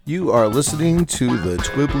You are listening to the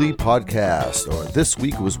Twibbly Podcast, or This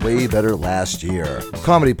Week Was Way Better Last Year.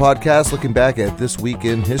 Comedy podcast looking back at this week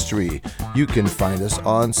in history. You can find us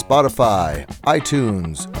on Spotify,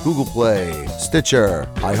 iTunes, Google Play, Stitcher,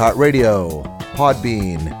 iHeartRadio,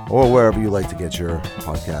 Podbean, or wherever you like to get your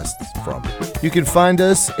podcasts from. You can find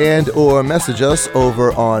us and or message us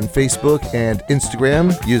over on Facebook and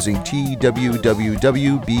Instagram using TWWWBLY.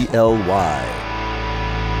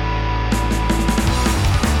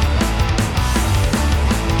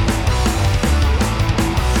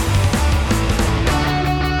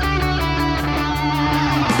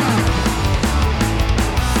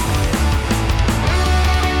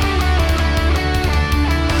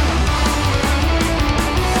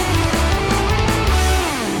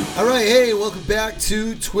 Back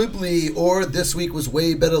to Twibbly, or This Week Was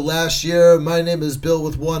Way Better Last Year. My name is Bill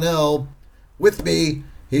with one L. With me,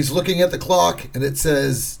 he's looking at the clock, and it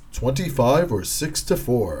says 25 or 6 to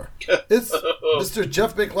 4. It's Mr.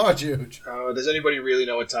 Jeff McLarge. Oh, does anybody really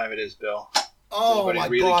know what time it is, Bill? Oh, does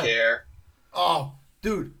anybody my God. Care? Oh,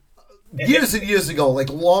 dude. Years and years ago, like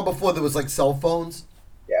long before there was like cell phones.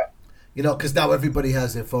 Yeah. You know, because now everybody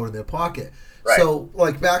has their phone in their pocket. Right. So,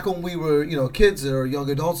 like, back when we were, kids or young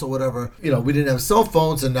adults or whatever, we didn't have cell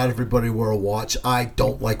phones and not everybody wore a watch. I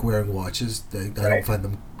don't like wearing watches. I don't find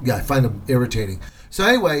them, I find them irritating. So,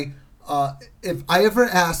 anyway, if I ever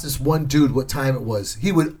asked this one dude what time it was,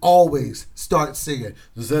 he would always start singing,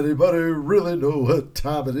 "Does anybody really know what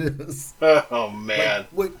time it is?" Oh, man.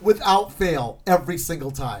 Like, without fail, every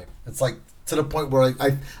single time. It's like, to the point where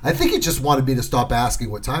I think he just wanted me to stop asking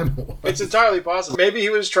what time it was. It's entirely possible. Maybe he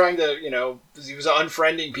was trying to, he was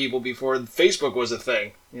unfriending people before Facebook was a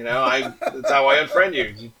thing. That's how I unfriend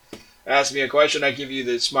you. You ask me a question, I give you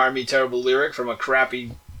the smarmy, terrible lyric from a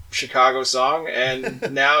crappy Chicago song,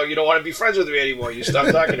 and now you don't want to be friends with me anymore. You stop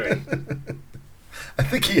talking to me. I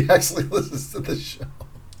think he actually listens to the show.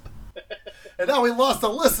 And now we lost a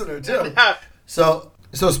listener, too. So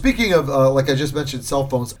speaking of, like I just mentioned, cell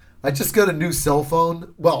phones, I just got a new cell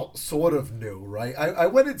phone. Well, sort of new, right? I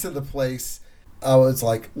went into the place. I was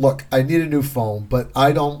like, look, I need a new phone, but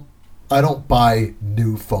I don't buy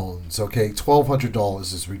new phones, okay? $1,200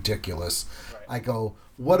 is ridiculous. Right. I go,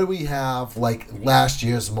 what do we have, like last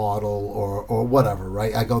year's model or whatever,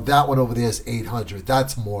 right? I go, that one over there is $800.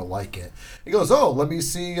 That's more like it. He goes, oh, let me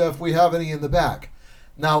see if we have any in the back.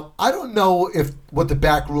 Now, I don't know what the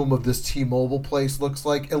back room of this T-Mobile place looks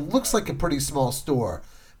like. It looks like a pretty small store.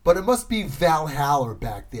 But it must be Valhalla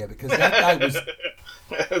back there because that guy was...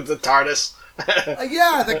 the TARDIS.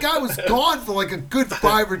 Yeah, the guy was gone for like a good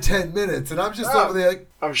 5 or 10 minutes. And I'm just over there like...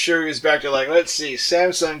 I'm sure he was back there like, let's see,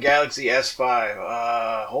 Samsung Galaxy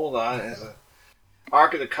S5. Hold on. Is it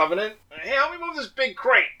Ark of the Covenant? Hey, help me move this big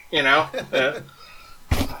crate. Yeah,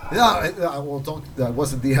 well, that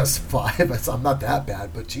wasn't the S5. I'm not that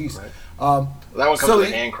bad, but geez. Right. That one comes with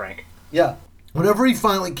a hand crank. Yeah. Whenever he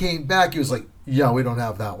finally came back, he was like, yeah, we don't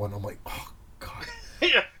have that one. I'm like, oh, God.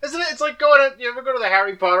 Yeah, isn't it? It's like you ever go to the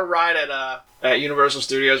Harry Potter ride at Universal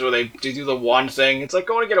Studios where they do the wand thing? It's like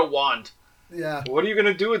going to get a wand. Yeah. What are you going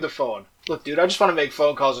to do with the phone? Look, dude, I just want to make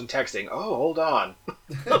phone calls and texting. Oh, hold on.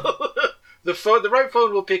 The right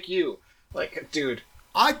phone will pick you. Like, dude.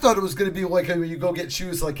 I thought it was going to be like when you go get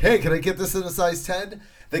shoes, like, hey, can I get this in a size 10?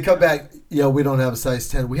 They come back, yeah, we don't have a size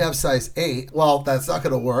 10. We have size 8. Well, that's not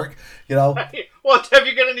going to work, Well, have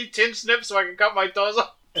you got any tin snips so I can cut my toes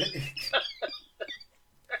off?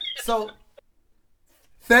 So,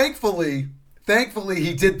 thankfully,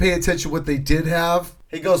 he did pay attention to what they did have.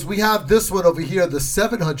 He goes, we have this one over here, the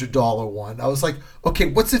 $700 one. I was like, okay,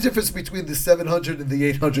 what's the difference between the $700 and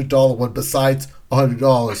the $800 one besides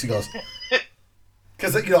 $100? He goes...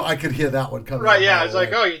 Because, I could hear that one coming. Right, yeah. It's like,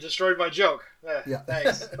 oh, you destroyed my joke. Yeah.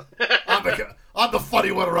 Thanks. I'm the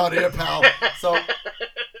funny one around here, pal. So,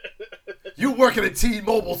 you work at a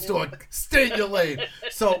T-Mobile store. Stay in your lane.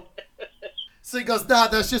 So he goes, nah,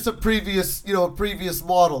 that's just a previous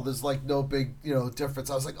model. There's, like, no big, difference.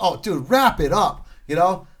 I was like, oh, dude, wrap it up.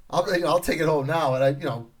 I'll take it home now.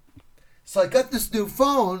 And so I got this new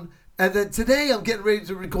phone. And then today I'm getting ready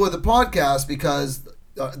to record the podcast because...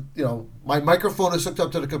 my microphone is hooked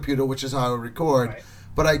up to the computer, which is how I record, right.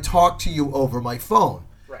 But I talk to you over my phone.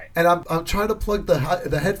 Right. And I'm trying to plug the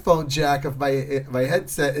headphone jack of my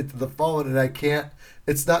headset into the phone, and I can't.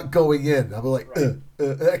 It's not going in. I'm like, right.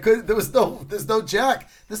 I couldn't. There's no jack.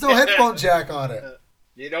 There's no headphone jack on it.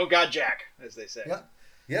 You don't got jack, as they say. Yeah.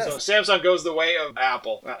 Yes. So Samsung goes the way of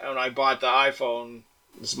Apple. When I bought the iPhone,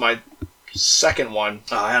 this is my second one.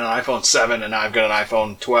 I had an iPhone 7, and I've got an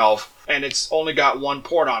iPhone 12. And it's only got one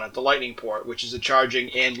port on it, the Lightning port, which is a charging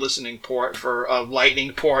and listening port for a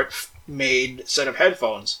Lightning port made set of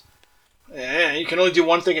headphones. And you can only do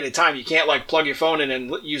one thing at a time. You can't like plug your phone in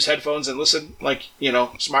and use headphones and listen like,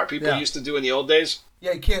 smart people used to do in the old days.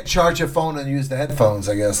 Yeah, you can't charge your phone and use the headphones,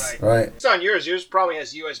 I guess. Right. It's on yours. Yours probably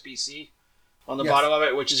has USB-C on the bottom of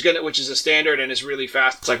it, which is a standard and is really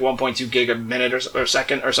fast. It's like 1.2 gig a minute or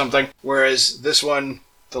second or something. Whereas this one,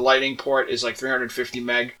 the Lightning port is like 350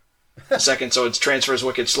 meg a second, so it transfers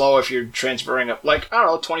wicked slow if you're transferring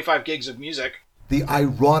 25 gigs of music. The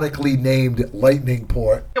ironically named Lightning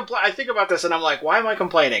port. I think about this and I'm like, why am I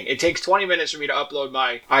complaining? It takes 20 minutes for me to upload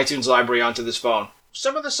my iTunes library onto this phone.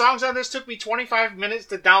 Some of the songs on this took me 25 minutes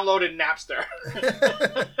to download in Napster.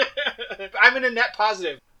 I'm in a net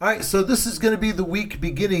positive. All right, so this is going to be the week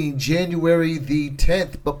beginning January the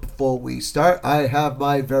 10th. But before we start, I have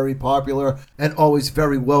my very popular and always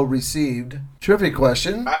very well-received trivia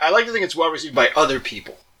question. I like to think it's well-received by other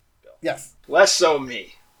people. Yes. Less so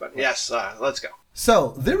me. But yes, let's go.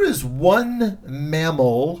 So, there is one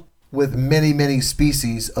mammal with many, many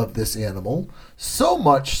species of this animal. So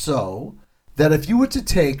much so that if you were to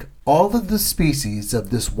take all of the species of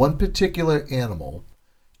this one particular animal,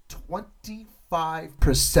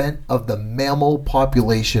 25% of the mammal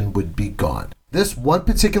population would be gone. This one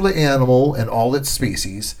particular animal and all its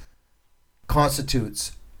species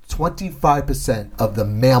constitutes 25% of the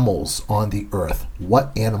mammals on the earth.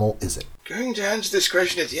 What animal is it? Going to answer this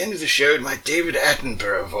question at the end of the show in my David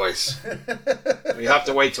Attenborough voice. You have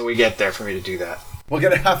to wait till we get there for me to do that. We're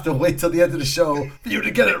going to have to wait till the end of the show for you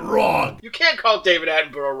to get it wrong. You can't call David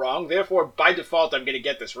Attenborough wrong. Therefore, by default, I'm going to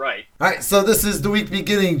get this right. All right, so this is the week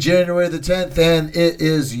beginning January the 10th, and it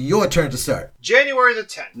is your turn to start. January the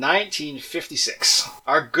 10th, 1956.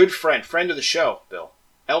 Our good friend of the show, Bill,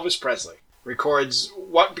 Elvis Presley, records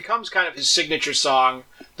what becomes kind of his signature song,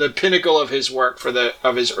 the pinnacle of his work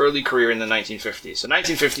of his early career in the 1950s. So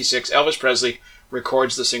 1956, Elvis Presley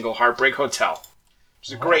records the single Heartbreak Hotel.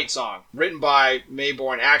 It's a great song, written by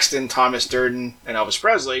Mayborn Axton, Thomas Durden, and Elvis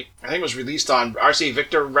Presley. I think it was released on RCA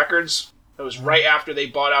Victor Records. It was right after they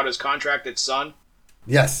bought out his contract at Sun.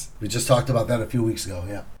 Yes, we just talked about that a few weeks ago,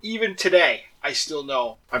 yeah. Even today, I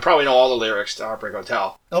probably know all the lyrics to Heartbreak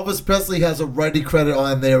Hotel. Elvis Presley has a writing credit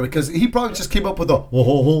on there because he probably just came up with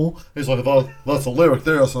he's like, oh, that's a lyric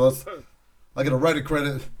there, so I get a writing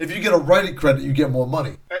credit. If you get a writing credit, you get more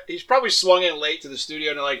money. He's probably swung in late to the studio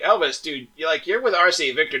and they're like, Elvis, dude, you're with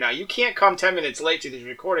RCA Victor now. You can't come 10 minutes late to these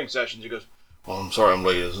recording sessions. He goes, well, I'm sorry I'm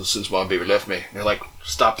late since my baby left me. And they're like,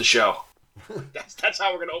 stop the show. That's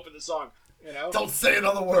how we're going to open the song. Don't say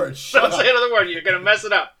another word. Don't say another word. You're going to mess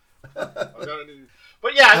it up.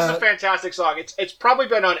 But yeah, it's a fantastic song. It's probably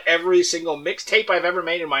been on every single mixtape I've ever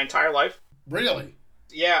made in my entire life. Really?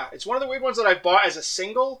 Yeah. It's one of the weird ones that I bought as a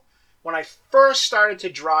single when I first started to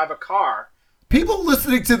drive a car. People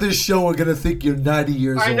listening to this show are going to think you're 90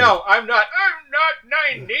 years old. I know. I'm not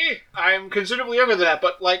 90. I'm considerably younger than that.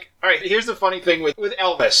 But, all right, here's the funny thing with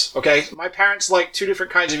Elvis, okay? My parents liked two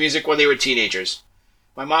different kinds of music when they were teenagers.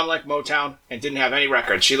 My mom liked Motown and didn't have any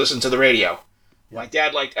records. She listened to the radio. My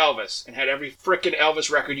dad liked Elvis and had every frickin'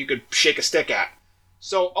 Elvis record you could shake a stick at.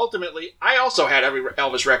 So, ultimately, I also had every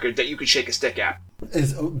Elvis record that you could shake a stick at.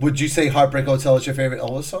 Would you say Heartbreak Hotel is your favorite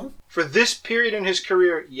Elvis song? For this period in his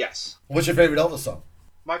career, yes. What's your favorite Elvis song?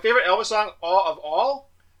 My favorite Elvis song of all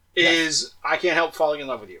is I Can't Help Falling in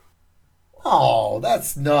Love with You. Oh,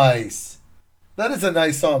 that's nice. That is a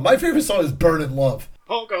nice song. My favorite song is Burnin' Love.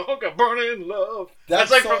 Honka, honka, burnin' love.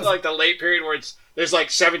 That's from the late period where there's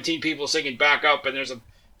 17 people singing back up and there's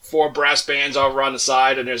 4 brass bands over on the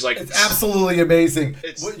side and there's It's absolutely amazing.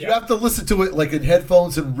 You have to listen to it in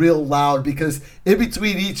headphones and real loud because in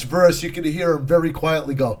between each verse you can hear him very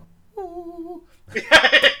quietly go, ooh.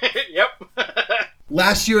 Yep.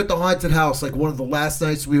 Last year at the Haunted House, one of the last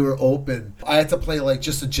nights we were open, I had to play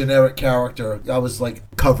just a generic character. I was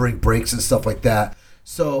covering breaks and stuff like that.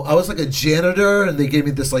 So I was a janitor and they gave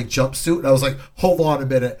me this jumpsuit and I was like, hold on a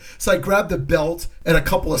minute. So I grabbed a belt and a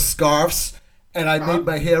couple of scarves and I made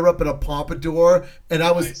my hair up in a pompadour and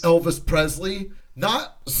I was Elvis Presley.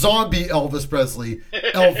 Not zombie Elvis Presley,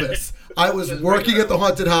 Elvis. I was working at the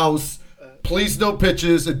Haunted House. Please no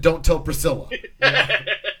pictures and don't tell Priscilla.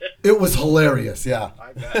 It was hilarious, yeah.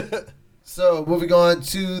 I bet. So, moving on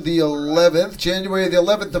to the 11th, January the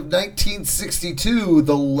 11th of 1962,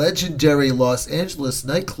 the legendary Los Angeles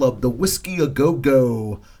nightclub, the Whiskey A Go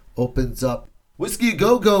Go, opens up. Whiskey A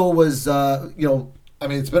Go Go was,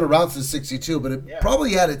 it's been around since 62, but it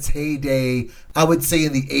probably had its heyday, I would say,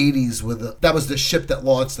 in the 80s. That was the ship that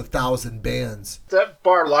launched 1,000 bands. That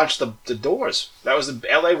bar launched the Doors. That was the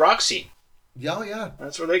LA rock scene. Yeah.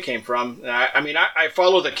 That's where they came from. I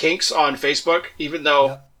follow the Kinks on Facebook, even though...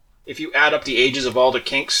 Yeah. If you add up the ages of all the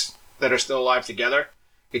Kinks, that are still alive together.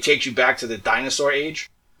 It takes you back to the dinosaur age.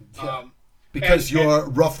 Yeah. Because you're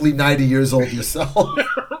roughly 90 years old yourself.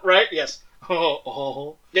 Right? Yes.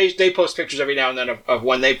 They post pictures every now and then of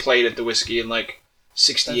when they played at the Whiskey in like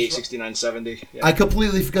 68, 69, 70. Yeah. I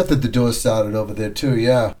completely forgot that the door started over there too,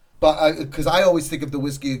 yeah. But because I always think of the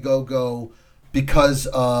Whiskey A Go-Go because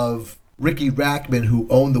of Ricky Rackman, who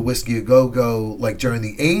owned the Whiskey A Go-Go like during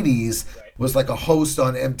the 80s, was like a host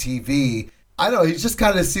on MTV. I don't know, he just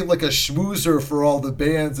kind of seemed like a schmoozer for all the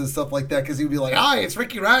bands and stuff like that because he would be like, hi, it's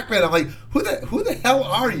Ricky Rackman. I'm like, who the hell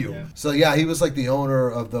are you? Yeah. So yeah, he was like the owner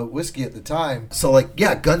of the Whiskey at the time. So like,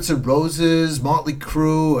 yeah, Guns N' Roses, Motley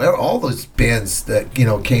Crue, all those bands that, you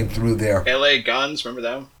know, came through there. LA Guns, remember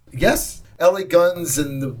them? Yes, LA Guns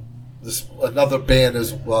and this another band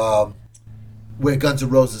is where Guns N'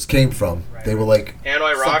 Roses came from. Right. They were like...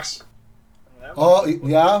 Hanoi Rocks. Oh,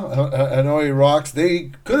 yeah, Hanoi Rocks.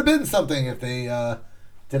 They could have been something if they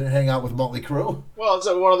didn't hang out with Motley Crue. Well, it's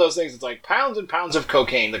one of those things. It's like pounds and pounds of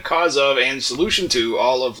cocaine, the cause of and solution to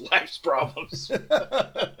all of life's problems.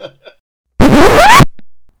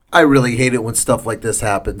 I really hate it when stuff like this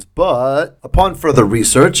happens, but upon further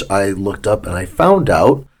research, I looked up and I found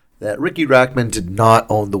out that Ricky Rackman did not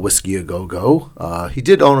own the Whiskey A Go-Go. He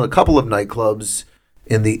did own a couple of nightclubs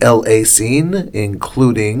in the L.A. scene,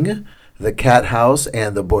 including the Cat House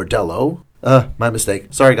and the Bordello. My mistake.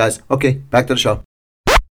 Sorry, guys. Okay, back to the show.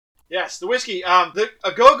 Yes, the whiskey. The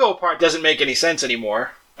A Go-Go part doesn't make any sense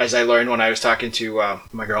anymore, as I learned when I was talking to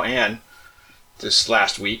my girl Anne this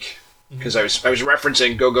last week, because I was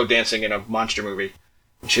referencing go-go dancing in a monster movie.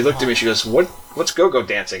 And she looked at me, she goes, what's go-go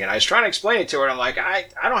dancing? And I was trying to explain it to her, and I'm like, I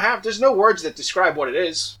don't have, there's no words that describe what it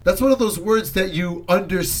is. That's one of those words that you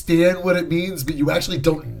understand what it means, but you actually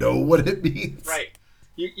don't know what it means. Right.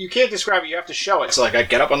 You can't describe it, you have to show it. So like I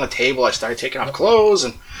get up on the table, I started taking off clothes,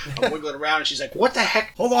 and I'm wiggling around, and she's like, what the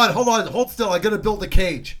heck? Hold on, hold still, I gotta build a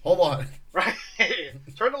cage. Hold on. Right.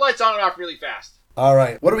 Turn the lights on and off really fast. All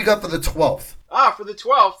right. What do we got for the 12th? For the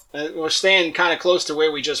 12th, we're staying kind of close to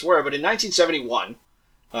where we just were, but in 1971,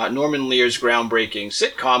 Norman Lear's groundbreaking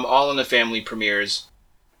sitcom All in the Family premieres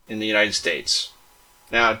in the United States.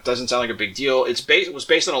 Now, it doesn't sound like a big deal. It was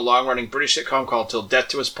based on a long-running British sitcom called Till Death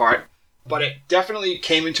Do Us Part, but it definitely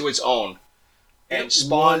came into its own and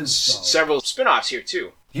spawned several spin-offs here,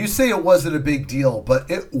 too. You say it wasn't a big deal, but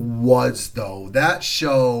it was, though. That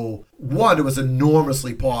show, one, it was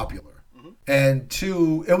enormously popular. Mm-hmm. And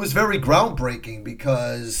two, it was very groundbreaking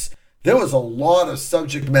because there was a lot of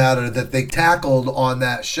subject matter that they tackled on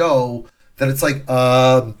that show that it's like,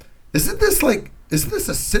 isn't this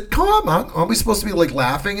a sitcom? Aren't we supposed to be like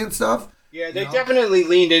laughing and stuff? Yeah, they definitely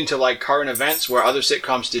leaned into like current events where other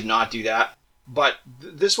sitcoms did not do that. But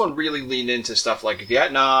this one really leaned into stuff like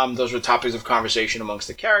Vietnam. Those were topics of conversation amongst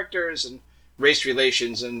the characters, and race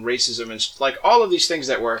relations and racism and like all of these things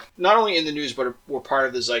that were not only in the news but were part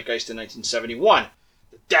of the zeitgeist in 1971.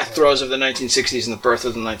 The death throes of the 1960s and the birth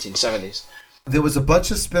of the 1970s. There was a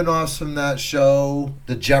bunch of spin-offs from that show.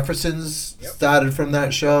 The Jeffersons started from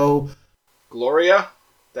that show. Gloria,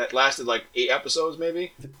 that lasted like 8 episodes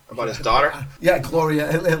maybe, about his daughter. Yeah,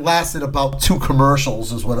 Gloria. It lasted about 2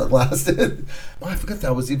 commercials is what it lasted. Oh, I forgot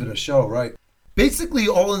that was even a show, right? Basically,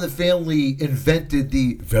 All in the Family invented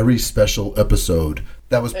the very special episode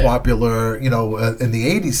that was popular, in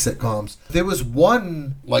the 80s sitcoms. There was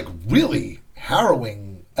one, like, really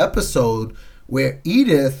harrowing episode where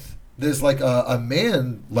Edith, there's like a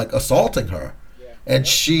man, like, assaulting her. And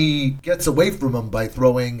she gets away from him by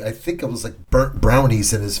throwing, I think it was like burnt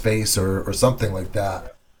brownies in his face or something like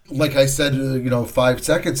that. Like I said, 5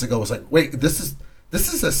 seconds ago, I was like, wait, this is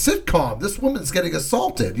a sitcom. This woman's getting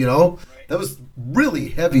assaulted, That was really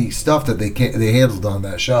heavy stuff that they handled on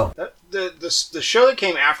that show. The show that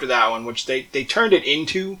came after that one, which they turned it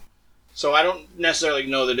into, so I don't necessarily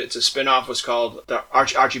know that it's a spin-off, was called the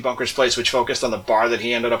Archie Bunker's Place, which focused on the bar that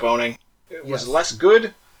he ended up owning. It was less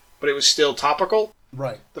good, but it was still topical.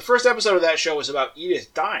 Right. The first episode of that show was about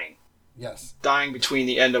Edith dying. Yes. Dying between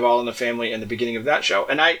the end of All in the Family and the beginning of that show.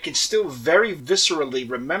 And I can still very viscerally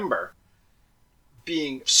remember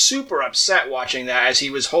being super upset watching that as he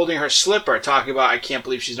was holding her slipper, talking about, I can't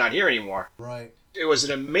believe she's not here anymore. Right. It was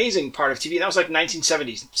an amazing part of TV. And that was like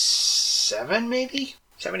 1977, maybe?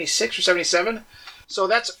 76 or 77? So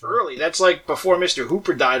that's early. That's like before Mr.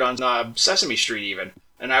 Hooper died on Sesame Street even.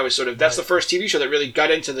 And I was that's the first TV show that really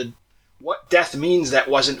got into what death means that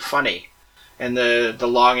wasn't funny, and the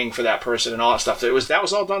longing for that person and all that stuff. That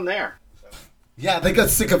was all done there. Yeah, they got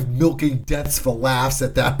sick of milking deaths for laughs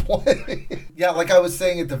at that point. Yeah, like I was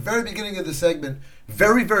saying at the very beginning of the segment,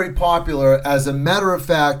 very, very popular. As a matter of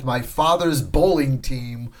fact, my father's bowling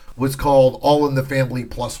team was called All in the Family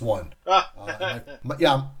Plus One.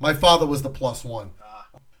 My father was the plus one.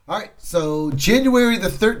 All right, so January the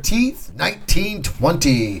 13th,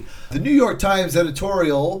 1920. The New York Times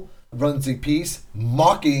editorial runs a piece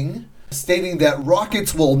mocking, stating that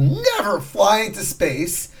rockets will never fly into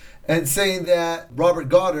space, and saying that Robert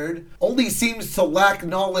Goddard only seems to lack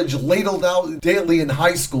knowledge ladled out daily in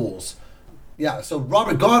high schools. Yeah, so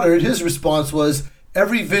Robert Goddard, his response was,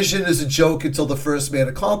 every vision is a joke until the first man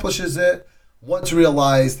accomplishes it. Once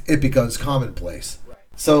realized, it becomes commonplace. Right.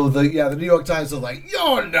 So the New York Times was like,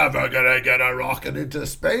 you're never going to get a rocket into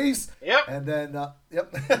space. Yep. And then,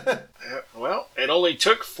 well, it only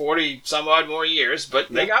took 40 some odd more years, but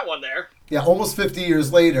they got one there. Yeah, almost 50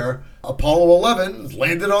 years later, Apollo 11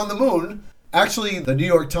 landed on the moon. Actually, the New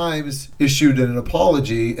York Times issued an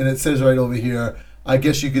apology, and it says right over here, I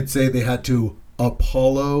guess you could say they had to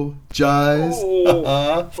apologize.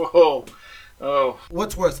 Oh.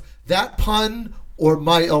 What's worse, that pun or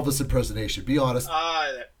my Elvis impersonation? Be honest.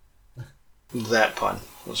 That pun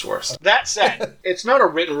was worse. That said, it's not a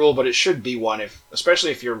written rule, but it should be one,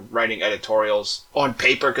 especially if you're writing editorials on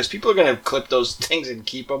paper, because people are going to clip those things and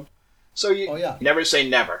keep them. So you never say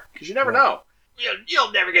never, because you never know.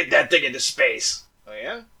 You'll never get that thing into space. Oh,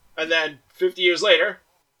 yeah? And then 50 years later,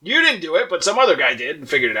 you didn't do it, but some other guy did and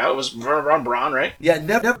figured it out. It was Ron Braun, right? Yeah,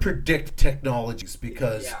 never predict technologies,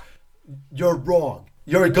 because you're wrong.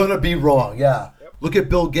 You're going to be wrong, yeah. Yep. Look at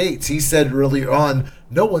Bill Gates. He said earlier on,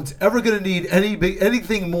 no one's ever going to need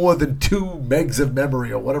anything more than 2 megs of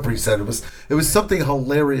memory, or whatever he said. It was something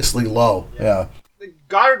hilariously low. Yeah.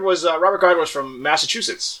 Robert Goddard was from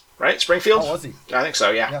Massachusetts, right? Springfield? Oh, was he? I think so,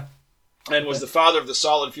 yeah. And was the father of the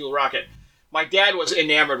solid fuel rocket. My dad was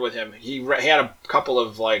enamored with him. He had a couple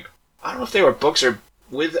of, I don't know if they were books or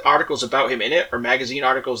with articles about him in it, or magazine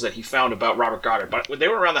articles that he found about Robert Goddard, but they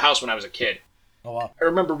were around the house when I was a kid. Oh, wow. I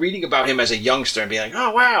remember reading about him as a youngster and being like,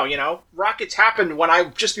 oh, wow, rockets happened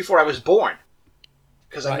just before I was born.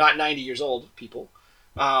 Because I'm not 90 years old, people.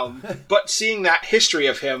 But seeing that history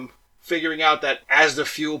of him figuring out that as the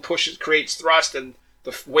fuel creates thrust and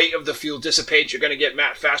the weight of the fuel dissipates, you're going to get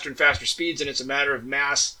faster and faster speeds, and it's a matter of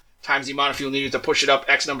mass times the amount of fuel needed to push it up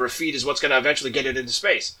X number of feet is what's going to eventually get it into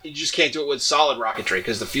space. You just can't do it with solid rocketry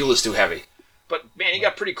because the fuel is too heavy. But, man, he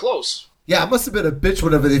got pretty close. Yeah, it must have been a bitch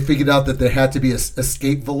whenever they figured out that there had to be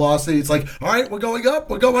escape velocity. It's like, all right, we're going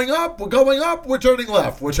up, we're going up, we're going up, we're turning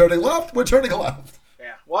left, we're turning left, we're turning left.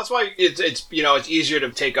 Yeah, well, that's why it's easier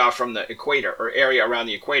to take off from the equator or area around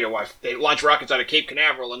the equator. Why they launch rockets out of Cape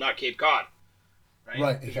Canaveral and not Cape Cod.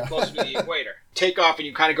 Right? Because you're closer to the equator. Take off and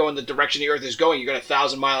you kind of go in the direction the Earth is going. You got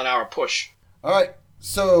 1,000-mile-an-hour push. All right.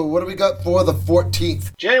 So what do we got for the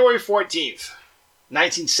 14th? January 14th,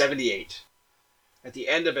 1978. At the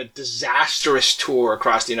end of a disastrous tour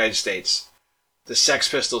across the United States, the Sex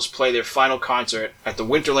Pistols play their final concert at the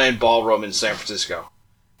Winterland Ballroom in San Francisco.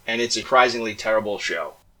 And it's a surprisingly terrible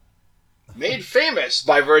show. Made famous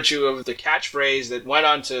by virtue of the catchphrase that went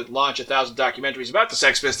on to launch 1,000 documentaries about the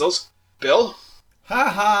Sex Pistols. Bill? Ha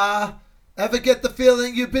ha! Ever get the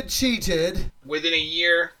feeling you've been cheated? Within a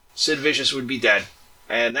year, Sid Vicious would be dead.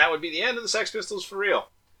 And that would be the end of the Sex Pistols for real.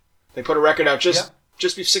 They put a record out just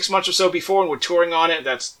 6 months or so before and were touring on it.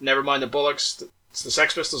 That's Nevermind the Bollocks. It's the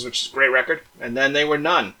Sex Pistols, which is a great record. And then they were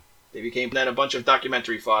none. They became then a bunch of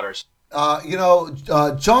documentary fodders.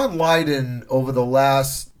 John Lydon over the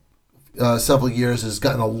last several years has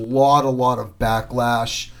gotten a lot of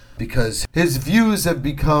backlash because his views have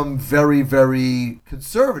become very, very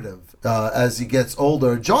conservative as he gets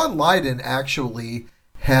older. John Lydon actually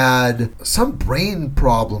had some brain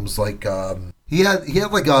problems, like he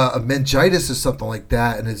had like a meningitis or something like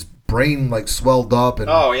that, and his brain swelled up. And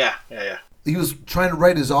he was trying to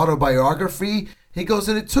write his autobiography. He goes,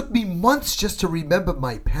 and it took me months just to remember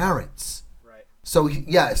my parents. Right. So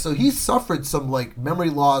he suffered some memory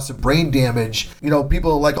loss and brain damage.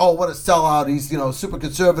 People are like, oh, what a sellout. He's super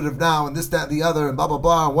conservative now, and this, that, and the other, and blah blah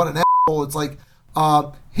blah. And what an asshole. It's like,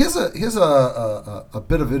 here's a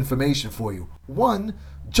bit of information for you. One,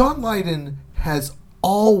 John Lydon has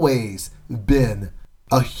always been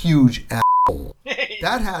a huge asshole.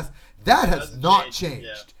 That has not changed.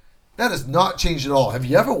 Yeah. That has not changed at all. Have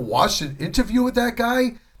you ever watched an interview with that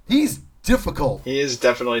guy? He's difficult. He is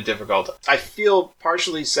definitely difficult. I feel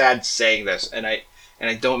partially sad saying this, and I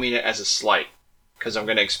don't mean it as a slight, because I'm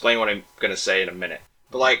going to explain what I'm going to say in a minute.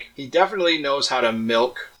 But he definitely knows how to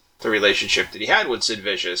milk the relationship that he had with Sid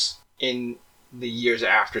Vicious in the years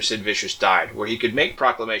after Sid Vicious died, where he could make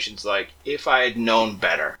proclamations like, if I had known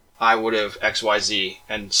better, I would have XYZ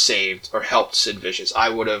and saved or helped Sid Vicious. I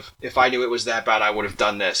would have, if I knew it was that bad, I would have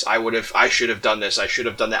done this. I should have done this. I should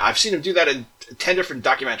have done that. I've seen him do that in 10 different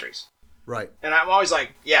documentaries. Right. And I'm always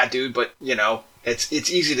like, yeah, dude, but, it's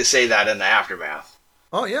easy to say that in the aftermath.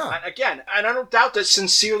 Oh, yeah. And again, and I don't doubt that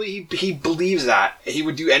sincerely he believes that. He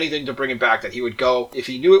would do anything to bring it back, that he would go, if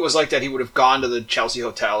he knew it was like that, he would have gone to the Chelsea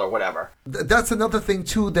Hotel or whatever. That's another thing,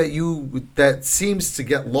 too, that seems to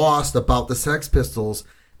get lost about the Sex Pistols,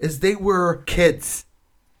 is they were kids.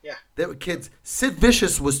 Yeah. They were kids. Sid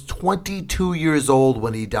Vicious was 22 years old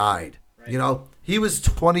when he died. Right. He was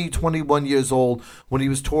 21 years old when he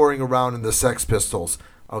was touring around in the Sex Pistols.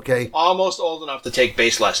 Okay? Almost old enough to take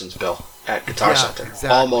bass lessons, Bill, at Guitar Center. Exactly.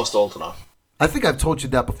 Almost old enough. I think I've told you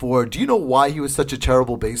that before. Do you know why he was such a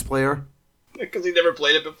terrible bass player? Because he never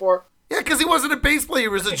played it before? Yeah, because he wasn't a bass player. He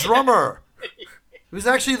was a drummer. He was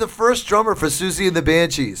actually the first drummer for Susie and the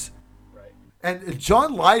Banshees. And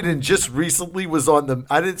John Lydon just recently was on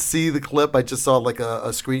I didn't see the clip. I just saw like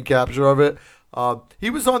a screen capture of it. He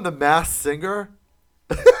was on The Masked Singer.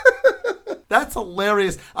 That's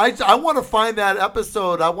hilarious. I want to find that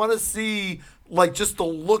episode. I want to see like just the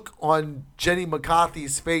look on Jenny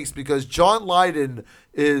McCarthy's face, because John Lydon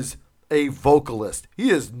is a vocalist. He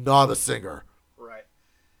is not a singer. Right.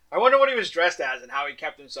 I wonder what he was dressed as and how he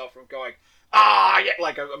kept himself from going, yeah.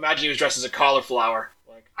 Like, imagine he was dressed as a cauliflower.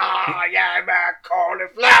 Like, yeah, I'm a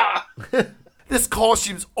cauliflower. This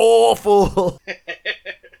costume's awful.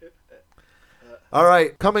 All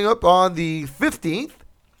right, coming up on the 15th.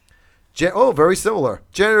 Very similar.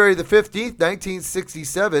 January the 15th,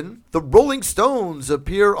 1967, the Rolling Stones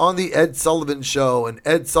appear on the Ed Sullivan Show, and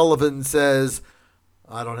Ed Sullivan says,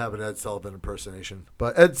 I don't have an Ed Sullivan impersonation,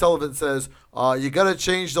 but Ed Sullivan says, you got to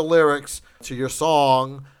change the lyrics to your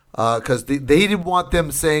song, because they didn't want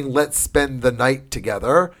them saying, let's spend the night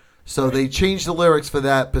together. So they changed the lyrics for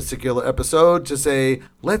that particular episode to say,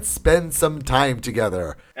 let's spend some time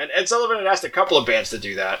together. And Ed Sullivan had asked a couple of bands to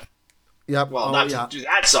do that. Yep. Well, not to do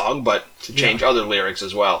that song, but to change other lyrics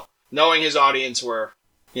as well. Knowing his audience were,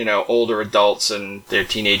 older adults and their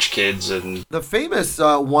teenage kids. And the famous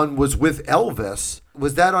one was with Elvis.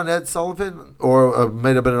 Was that on Ed Sullivan? Or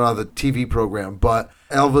might have been another TV program. But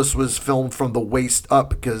Elvis was filmed from the waist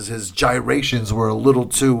up because his gyrations were a little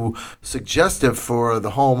too suggestive for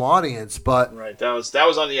the home audience. But right, that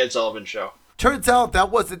was on the Ed Sullivan Show. Turns out that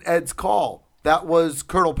wasn't Ed's call. That was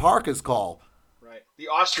Colonel Parker's call. The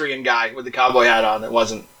Austrian guy with the cowboy hat on that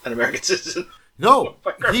wasn't an American citizen. No.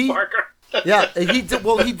 Parker. Yeah, he did.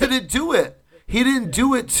 Well, he didn't do it. He didn't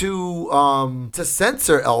do it to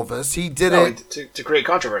censor Elvis. He did it to create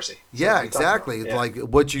controversy. Yeah, exactly. It's like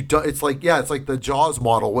what you do. It's like the Jaws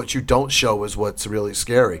model. What you don't show is what's really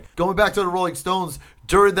scary. Going back to the Rolling Stones,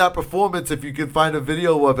 during that performance, if you can find a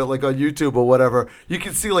video of it, like on YouTube or whatever, you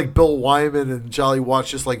can see like Bill Wyman and Charlie Watts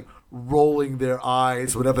just like rolling their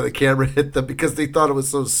eyes whenever the camera hit them because they thought it was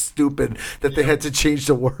so stupid that they had to change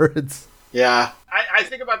the words. Yeah. I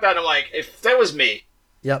think about that and I'm like, if that was me,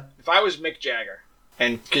 yep. If I was Mick Jagger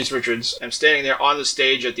and Keith Richards, I'm standing there on the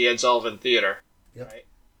stage at the Ed Sullivan Theater, right?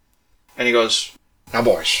 And he goes, now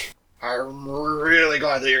boys, I'm really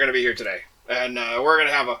glad that you're going to be here today. And we're going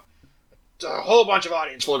to have a whole bunch of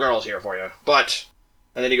audience full of girls here for you. But,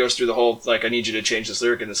 and then he goes through the whole, like, I need you to change this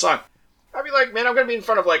lyric in the song. I'd be like, man, I'm going to be in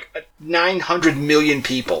front of, like, 900 million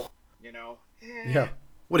people, Yeah.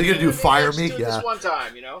 What are you going to do, fire me? Yeah. This one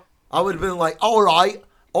time, I would have been like, all right,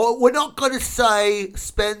 we're not going to say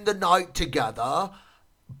spend the night together,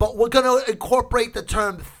 but we're going to incorporate the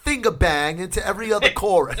term finger bang into every other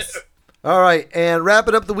chorus. All right, and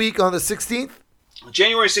wrapping up the week on the 16th.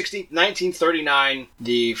 January 16th, 1939,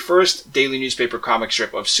 the first daily newspaper comic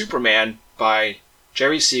strip of Superman by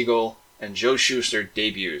Jerry Siegel and Joe Shuster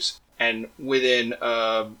debuts. And within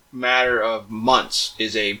a matter of months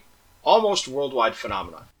is a almost worldwide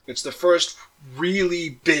phenomenon. It's the first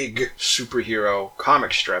really big superhero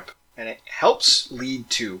comic strip, and it helps lead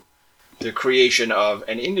to the creation of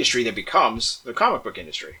an industry that becomes the comic book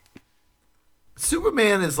industry.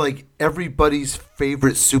 Superman is like everybody's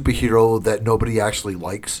favorite superhero that nobody actually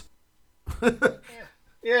likes.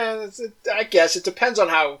 Yeah, I guess it depends on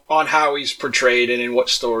how he's portrayed and in what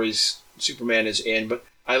stories Superman is in, but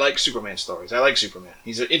I like Superman stories. I like Superman.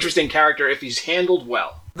 He's an interesting character if he's handled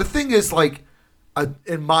well. The thing is, like,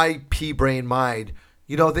 in my pea-brain mind,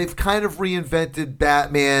 they've kind of reinvented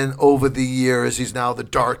Batman over the years. He's now the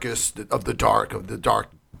darkest of the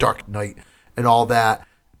dark Knight and all that.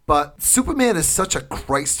 But Superman is such a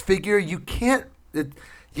Christ figure. You can't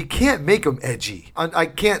you can't make him edgy. I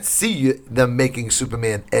can't see them making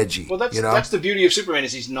Superman edgy. Well, that's the beauty of Superman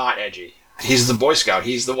is he's not edgy. He's the Boy Scout.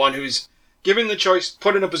 He's the one who's given the choice,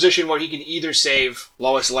 put in a position where he can either save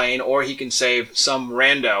Lois Lane or he can save some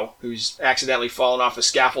rando who's accidentally fallen off a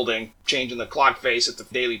scaffolding, changing the clock face at the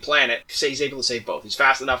Daily Planet. Say he's able to save both. He's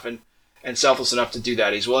fast enough and selfless enough to do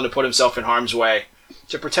that. He's willing to put himself in harm's way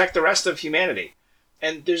to protect the rest of humanity.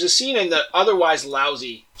 And there's a scene in the otherwise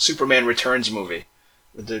lousy Superman Returns movie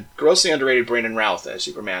with the grossly underrated Brandon Routh as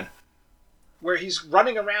Superman, where he's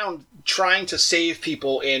running around trying to save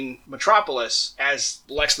people in Metropolis as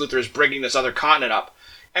Lex Luthor is bringing this other continent up.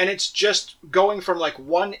 And it's just going from like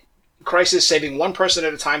one crisis saving one person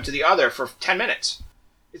at a time to the other for 10 minutes.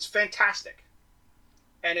 It's fantastic.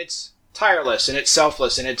 And it's tireless and it's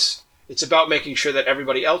selfless and it's about making sure that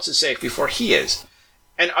everybody else is safe before he is.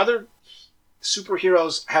 And other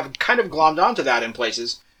superheroes have kind of glommed onto that in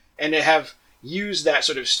places, and they have used that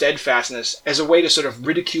sort of steadfastness as a way to sort of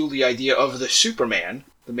ridicule the idea of the Superman,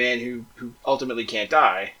 the man who ultimately can't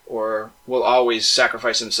die or will always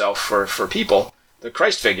sacrifice himself for people, the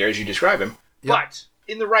Christ figure as you describe him. Yep. But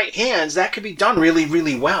in the right hands, that could be done really,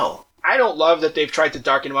 really well. I don't love that they've tried to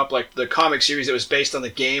darken him up like the comic series that was based on the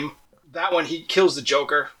game. That one, he kills the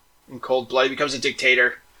Joker in cold blood. He becomes a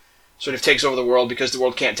dictator, sort of takes over the world because the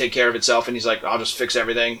world can't take care of itself, and he's like, I'll just fix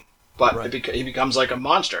everything. But right. He becomes like a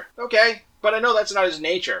monster. Okay, but I know that's not his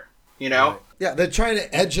nature, you know? Right. Yeah, they're trying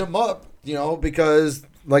to edge him up, you know, because,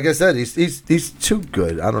 like I said, he's too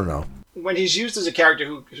good. I don't know. When he's used as a character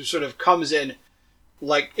who sort of comes in,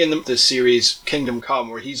 like in the series Kingdom Come,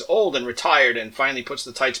 where he's old and retired and finally puts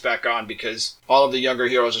the tights back on because all of the younger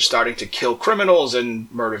heroes are starting to kill criminals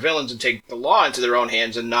and murder villains and take the law into their own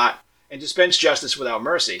hands and dispense justice without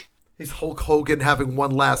mercy. He's Hulk Hogan having one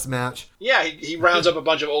last match. Yeah, he rounds up a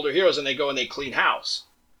bunch of older heroes and they go and they clean house.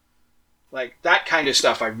 Like, that kind of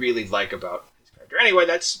stuff I really like about his character. Anyway,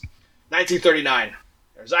 that's 1939.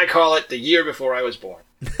 Or as I call it, the year before I was born.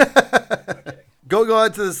 Okay. Going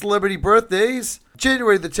on to the celebrity birthdays.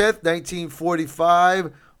 January the 10th,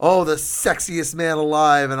 1945. Oh, the sexiest man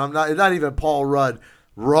alive. And I'm not even Paul Rudd.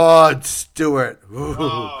 Rod Stewart. Ooh.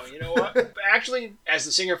 Oh, you know what? Actually, as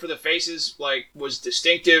the singer for the Faces, was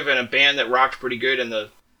distinctive and a band that rocked pretty good in the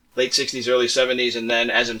late 60s, early 70s, and then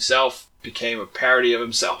as himself became a parody of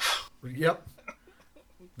himself. Yep.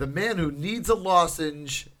 The man who needs a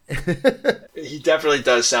lozenge. He definitely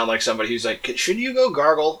does sound like somebody who's like, should you go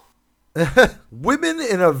gargle? Women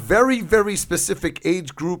in a very, very specific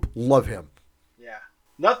age group love him. Yeah.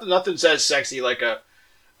 Nothing says sexy like a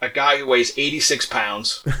guy who weighs 86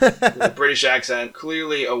 pounds with a British accent,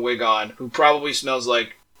 clearly a wig on, who probably smells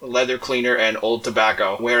like leather cleaner and old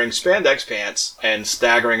tobacco, wearing spandex pants and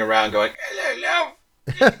staggering around going, hello, love.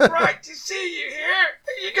 Right to see you here.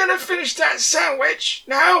 Are you going to finish that sandwich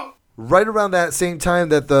now? Right around that same time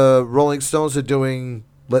that the Rolling Stones are doing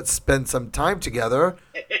Let's Spend Some Time Together,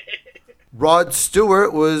 Rod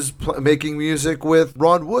Stewart was making music with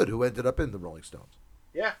Ron Wood, who ended up in the Rolling Stones.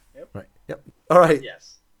 Yeah. Yep. Right. Yep. All right.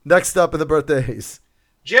 Yes. Next up in the birthdays.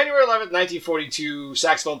 January 11th, 1942,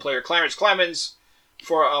 saxophone player Clarence Clemons.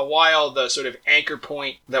 For a while, the sort of anchor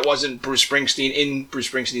point that wasn't Bruce Springsteen in Bruce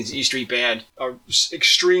Springsteen's E Street Band, a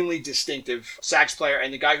extremely distinctive sax player,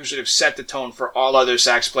 and the guy who sort of set the tone for all other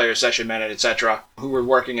sax players, session men, etc., who were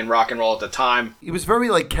working in rock and roll at the time. He was very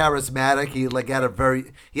charismatic.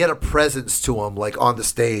 He had a presence to him, on the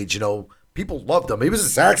stage. You know, people loved him. He was a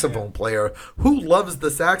saxophone player. Who loves the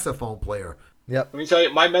saxophone player? Yep. Let me tell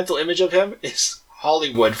you, my mental image of him is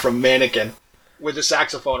Hollywood from Mannequin with a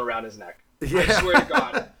saxophone around his neck. Yeah. I swear to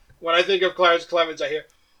God. When I think of Clarence Clemons, I hear,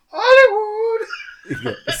 Hollywood!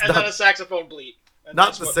 Yeah, and then a saxophone bleat.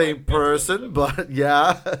 Not the same person, but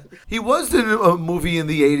yeah. He was in a movie in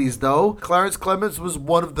the 80s, though. Clarence Clemons was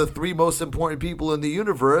one of the three most important people in the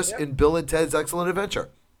universe in Bill and Ted's Excellent Adventure.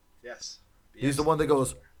 Yes. He's the one that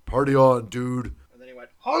goes, party on, dude. And then he went,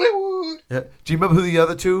 Hollywood! Yeah. Do you remember who the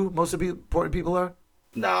other two most important people are?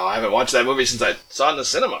 No, I haven't watched that movie since I saw it in the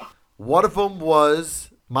cinema. One of them was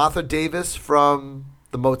Martha Davis from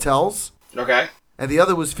the Motels. Okay. And the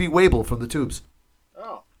other was Fee Waybill from the Tubes.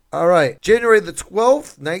 Oh. All right. January the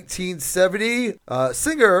 12th, 1970.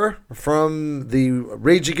 Singer from the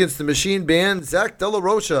Rage Against the Machine band, Zach De La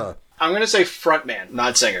Rocha. I'm going to say frontman,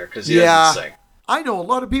 not singer, because he doesn't sing. I know a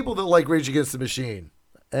lot of people that like Rage Against the Machine.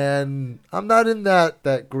 And I'm not in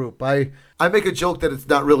that group. I make a joke that it's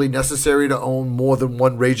not really necessary to own more than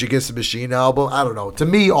one Rage Against the Machine album. I don't know. To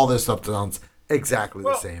me, all this stuff sounds exactly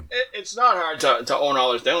the same. It's not hard to own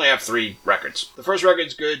all this. They only have 3 records. The first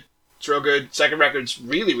record's good. It's real good. Second record's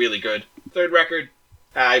really, really good. Third record,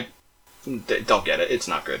 don't get it. It's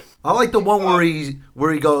not good. I like the one where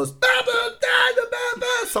he goes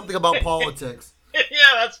something about politics.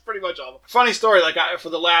 Yeah, that's pretty much all. Funny story. Like for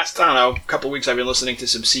the last couple weeks, I've been listening to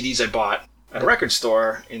some CDs I bought at a record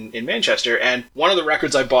store in Manchester, and one of the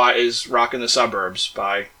records I bought is "Rockin' the Suburbs"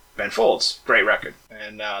 by Ben Folds. Great record.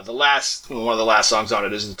 And one of the last songs on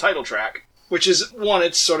it is the title track, which is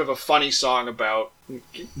it's sort of a funny song about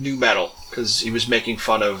nu metal, because he was making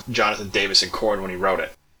fun of Jonathan Davis and Korn when he wrote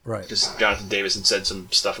it. Right. Because Jonathan Davis had said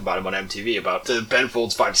some stuff about him on MTV about the Ben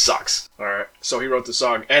Folds 5 sucks. All right. So he wrote the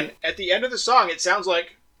song. And at the end of the song, it sounds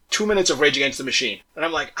like 2 minutes of Rage Against the Machine. And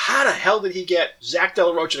I'm like, how the hell did he get Zach De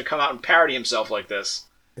La Rocha to come out and parody himself like this?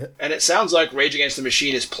 Yeah. And it sounds like Rage Against the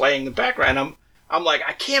Machine is playing in the background. I'm like,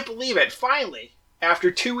 I can't believe it. Finally, after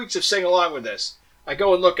 2 weeks of singing along with this, I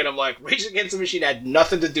go and look and I'm like, Rage Against the Machine had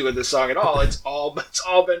nothing to do with this song at all. It's all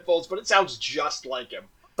Ben Folds, but it sounds just like him.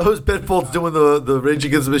 Oh, is Ben Folds doing the Rage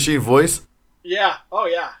Against the Machine voice? Yeah. Oh,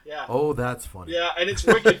 yeah. Yeah. Oh, that's funny. Yeah, and it's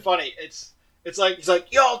wicked funny. It's like, he's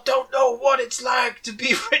like, y'all don't know what it's like to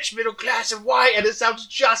be rich, middle class, and white, and it sounds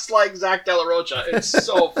just like Zach De La Rocha. It's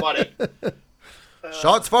so funny.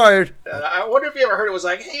 Shots fired. I wonder if you ever heard it was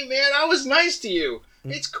like, hey, man, I was nice to you.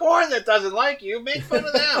 It's Korn that doesn't like you. Make fun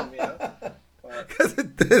of them, you know? Because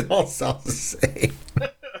it all sounds the same.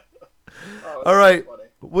 All right. So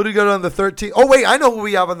what do we got on the 13th? Oh, wait, I know who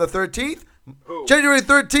we have on the 13th. Who? January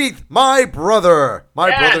 13th, my brother.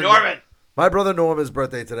 Norman. My brother Norman's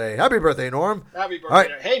birthday today. Happy birthday, Norm. Happy birthday.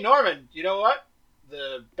 Right. Hey, Norman, you know what?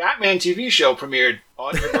 The Batman TV show premiered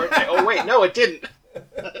on your birthday. Oh, wait, no, it didn't.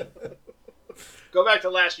 Go back to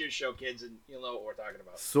last year's show, kids, and you'll know what we're talking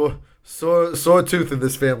about. Sore tooth in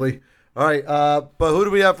this family. All right, but who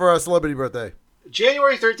do we have for our celebrity birthday?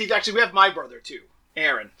 January 13th. Actually, we have my brother, too.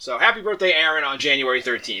 Aaron. So happy birthday, Aaron, on January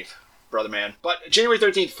 13th, brother man. But January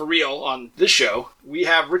 13th, for real, on this show, we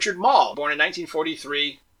have Richard Mall, born in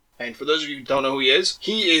 1943. And for those of you who don't know who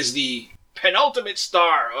he is the penultimate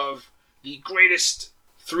star of the greatest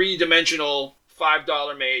three-dimensional,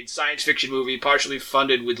 $5 made science fiction movie, partially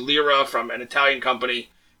funded with lira from an Italian company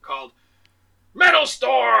called Metal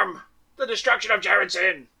Storm, The Destruction of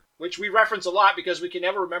Jaredson, which we reference a lot because we can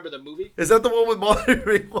never remember the movie. Is that the one with Molly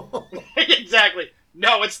Ringwald? Exactly.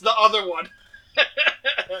 No, it's the other one.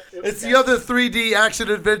 It's the other 3D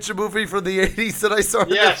action-adventure movie from the 80s that I saw in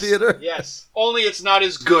the theater. Yes. Only it's not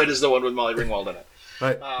as good as the one with Molly Ringwald in it.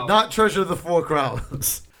 Right. Not Treasure of the Four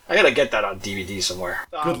Crowns. I gotta get that on DVD somewhere.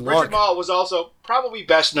 Good luck. Richard Mall was also probably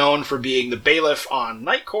best known for being the bailiff on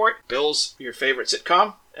Night Court, Bill's, your favorite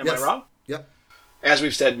sitcom. Am I wrong? Yep. As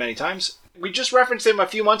we've said many times. We just referenced him a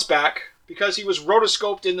few months back because he was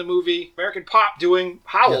rotoscoped in the movie American Pop doing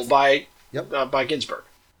Howl by Ginsberg.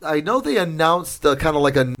 I know they announced kind of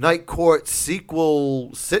like a Night Court sequel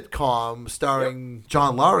sitcom starring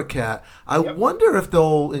John Larroquette. I wonder if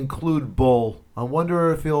they'll include Bull. I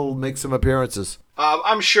wonder if he'll make some appearances.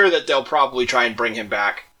 I'm sure that they'll probably try and bring him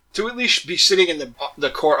back to at least be sitting in the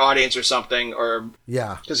court audience or something.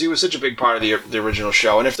 Because he was such a big part of the original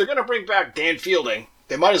show. And if they're going to bring back Dan Fielding,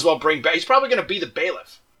 they might as well bring back... He's probably going to be the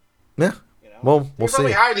bailiff. Yeah. You know? Well, we'll see. They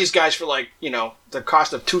probably hire these guys for, the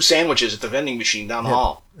cost of 2 sandwiches at the vending machine down the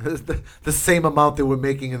hall. The same amount they were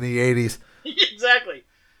making in the 80s. Exactly.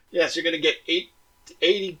 Yes, you're going to get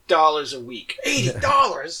 $80 a week.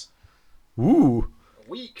 $80? Ooh. A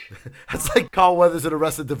week. That's like Carl Weathers in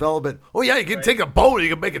Arrested Development. Oh, yeah, you can take a bone and you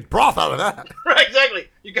can make a broth out of that. Right, exactly.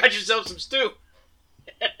 You got yourself some stew.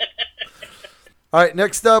 All right,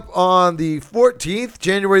 next up on the 14th,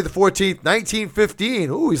 January the 14th, 1915.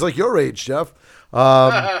 Ooh, he's like your age, Jeff.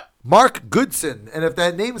 Mark Goodson. And if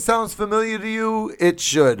that name sounds familiar to you, it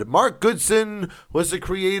should. Mark Goodson was the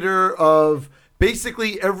creator of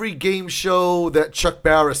basically every game show that Chuck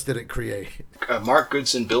Barris didn't create. Mark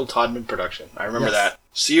Goodson, Bill Todman production. I remember that.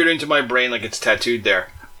 Seared into my brain like it's tattooed there.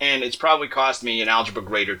 And it's probably cost me an algebra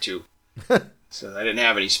grade or 2. So I didn't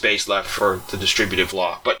have any space left for the distributive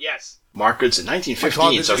law. But yes. Mark Goodson,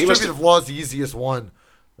 1915. The distributive law is the easiest one.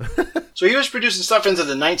 So he was producing stuff into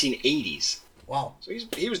the 1980s. Wow. So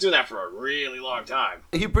he was doing that for a really long time.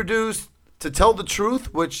 He produced To Tell the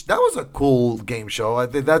Truth, which that was a cool game show. I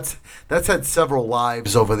think that's had several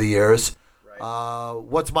lives over the years. Right.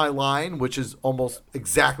 What's My Line, which is almost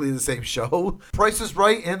exactly the same show. Price is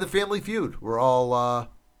Right and The Family Feud were all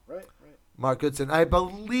Mark Goodson. I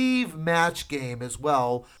believe Match Game as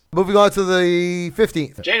well. Moving on to the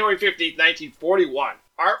 15th. January 15th, 1941.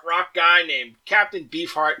 Art rock guy named Captain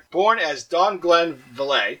Beefheart, born as Don Glenn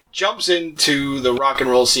Valet, jumps into the rock and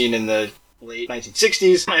roll scene in the late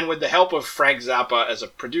 1960s, and with the help of Frank Zappa as a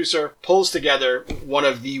producer, pulls together one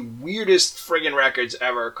of the weirdest friggin' records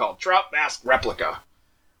ever called Trout Mask Replica,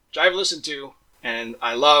 which I've listened to and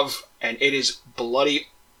I love, and it is bloody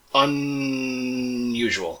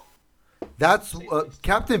unusual. That's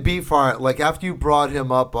Captain Beefheart. Like after you brought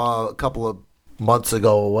him up a couple of months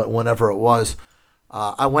ago, or whenever it was,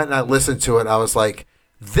 I went and I listened to it. I was like,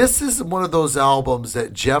 this is one of those albums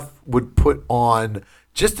that Jeff would put on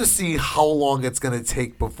just to see how long it's going to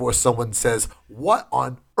take before someone says, what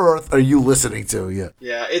on earth are you listening to?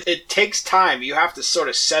 Yeah, it takes time. You have to sort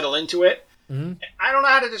of settle into it. Mm-hmm. I don't know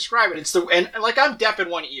how to describe it. And like I'm deaf in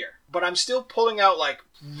one ear, but I'm still pulling out like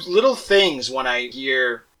little things when I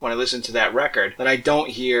listen to that record that I don't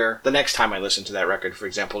hear the next time I listen to that record, for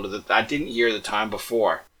example, that I didn't hear the time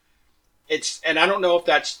before. And I don't know if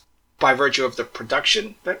that's by virtue of the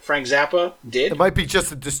production that Frank Zappa did. It might be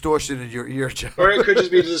just a distortion in your ear, Jeff. Or it could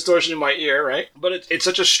just be the distortion in my ear, right? But it's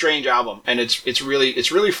such a strange album, and it's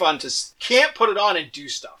really fun to can't put it on and do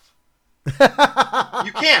stuff.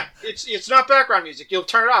 You can't. It's not background music. You'll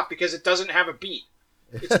turn it off because it doesn't have a beat.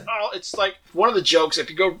 It's like one of the jokes. If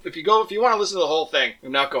you want to listen to the whole thing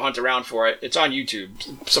and not go hunt around for it, it's on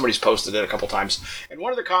YouTube. Somebody's posted it a couple times, and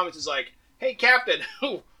one of the comments is like, "Hey, Captain,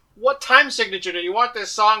 what time signature do you want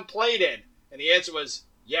this song played in?" And the answer was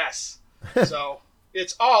yes. So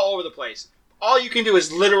it's all over the place. All you can do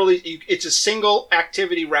is it's a single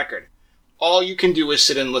activity record. All you can do is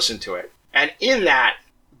sit and listen to it, and in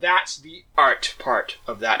that's the art part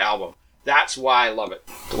of that album. That's why I love it,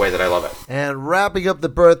 the way that I love it. And wrapping up the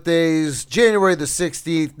birthdays, January the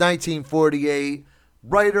 16th, 1948,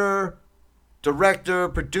 writer, director,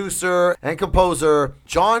 producer, and composer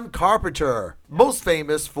John Carpenter, most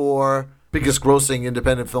famous for biggest grossing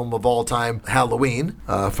independent film of all time, Halloween,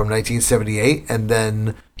 from 1978. And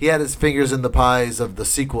then he had his fingers in the pies of the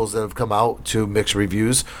sequels that have come out to mixed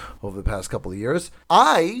reviews over the past couple of years.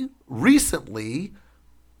 I recently...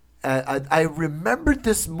 I remembered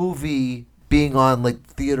this movie being on like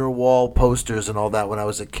theater wall posters and all that when I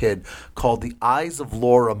was a kid, called The Eyes of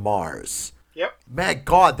Laura Mars. Yep. Man,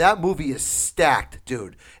 God, that movie is stacked,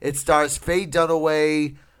 dude. It stars Faye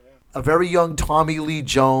Dunaway, a very young Tommy Lee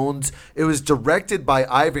Jones. It was directed by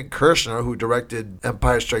Ivan Kershner, who directed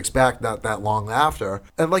Empire Strikes Back not that long after.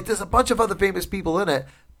 And like there's a bunch of other famous people in it,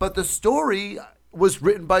 but the story was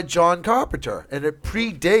written by John Carpenter, and it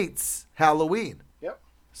predates Halloween.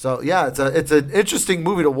 So yeah, it's an interesting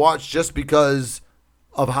movie to watch just because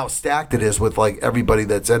of how stacked it is with like everybody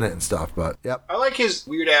that's in it and stuff. But yep, I like his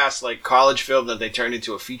weird ass like college film that they turned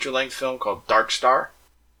into a feature length film called Dark Star.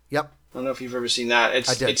 Yep, I don't know if you've ever seen that.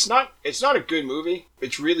 I did. It's not a good movie.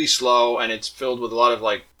 It's really slow and it's filled with a lot of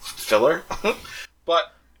like filler.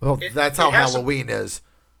 But that's how Halloween is.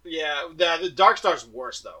 Yeah, the Dark Star's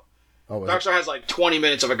worse though. Oh, Dark Star has like 20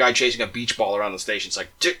 minutes of a guy chasing a beach ball around the station. It's like,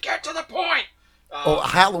 get to the point.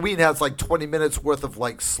 Halloween has like 20 minutes worth of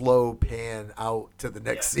like slow pan out to the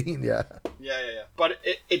next scene. Yeah. But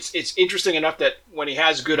it's interesting enough that when he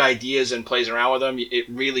has good ideas and plays around with them, it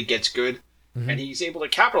really gets good. Mm-hmm. And he's able to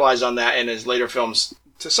capitalize on that in his later films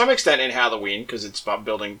to some extent in Halloween because it's about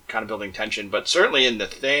building tension. But certainly in The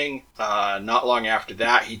Thing, not long after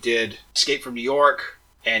that, he did Escape from New York.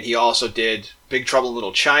 And he also did Big Trouble in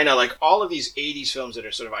Little China. Like all of these 80s films that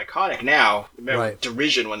are sort of iconic now, right.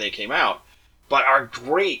 Derision when they came out. But are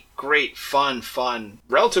great, fun,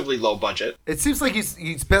 relatively low budget. It seems like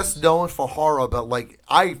he's best known for horror, but like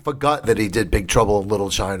I forgot that he did Big Trouble in Little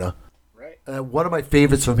China. Right. One of my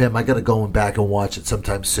favorites from him, I got to go back and watch it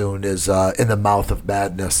sometime soon, is In the Mouth of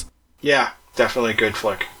Madness. Yeah, definitely a good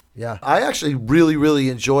flick. Yeah, I actually really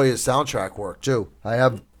enjoy his soundtrack work too. I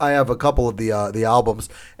have a couple of the albums,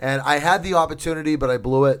 and I had the opportunity, but I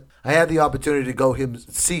blew it. I had the opportunity to go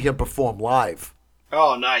see him perform live.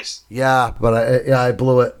 Oh, nice. Yeah, but I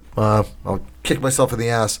blew it. I'll kick myself in the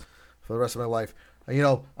ass for the rest of my life. You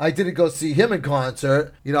know, I didn't go see him in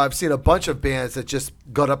concert. You know, I've seen a bunch of bands that just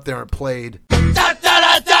got up there and played.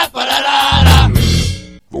 The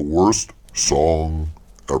worst song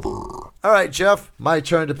ever. All right, Jeff, my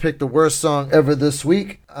turn to pick the worst song ever this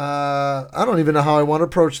week. I don't even know how I want to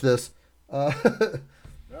approach this. All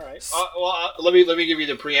right. Let me give you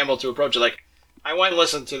the preamble to approach it. Like, I went and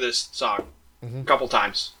listened to this song. A couple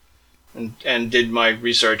times, and did my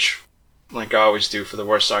research like I always do for the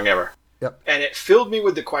worst song ever. Yep. And it filled me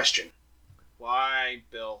with the question, why,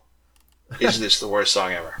 Bill, is this the worst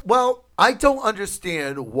song ever? Well, I don't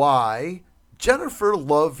understand why Jennifer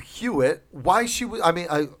Love Hewitt, why she was,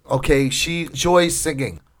 she enjoys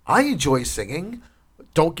singing. I enjoy singing.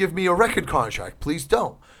 Don't give me a record contract. Please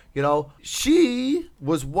don't. You know, she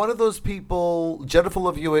was one of those people, Jennifer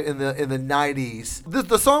Love Hewitt in the 90s.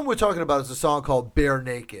 The song we're talking about is a song called Bare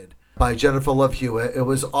Naked by Jennifer Love Hewitt. It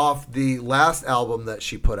was off the last album that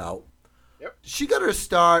she put out. Yep. she got her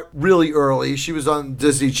start really early. She was on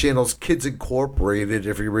Disney Channel's Kids Incorporated,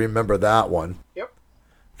 if you remember that one. Yep.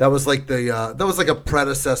 That was like a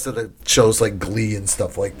predecessor to shows like Glee and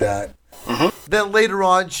stuff like that. Then later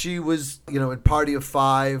on, she was, in Party of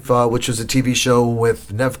Five, which was a TV show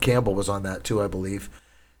with Nev Campbell was on that too, I believe.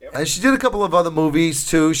 Yep. And she did a couple of other movies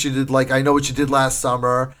too. She did I Know What You Did Last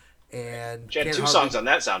Summer, and she had 2 songs on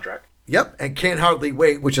that soundtrack. Yep, and Can't Hardly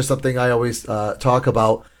Wait, which is something I always talk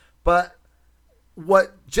about. But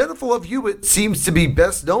what Jennifer Love Hewitt seems to be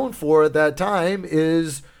best known for at that time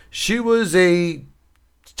is she was a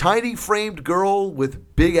tiny framed girl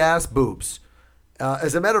with big ass boobs.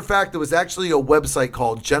 As a matter of fact, there was actually a website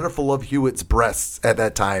called Jennifer Love Hewitt's Breasts at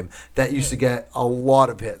that time that used to get a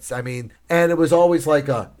lot of hits. I mean, and it was always like,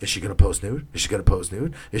 is she going to pose nude? Is she going to pose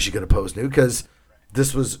nude? Is she going to pose nude? Because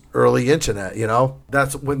this was early internet,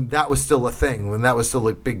 That's when that was still a thing, when that was still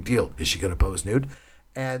a big deal. Is she going to pose nude?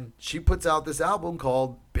 And she puts out this album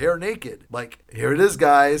called Bare Naked. Like, here it is,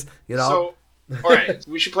 guys. So, all right,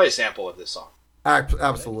 we should play a sample of this song.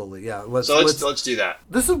 Absolutely, yeah. Let's do that.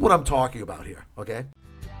 This is what I'm talking about here, okay?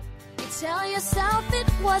 You tell yourself it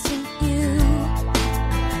wasn't you,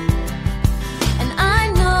 and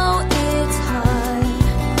I know it's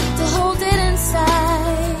hard to hold it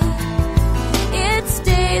inside. It's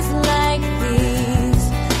days like these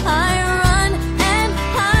I run and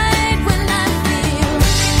hide when I feel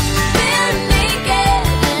bare naked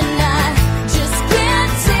and I just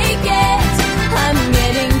can't take it. I'm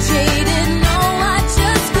getting jaded, no, I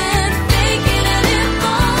just can't fake it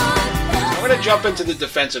anymore. I'm going to jump into the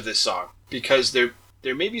defense of this song because there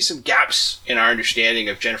may be some gaps in our understanding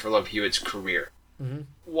of Jennifer Love Hewitt's career. Mm-hmm.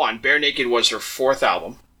 One, Bare Naked was her 4th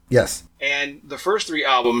album. Yes. And the first 3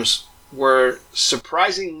 albums were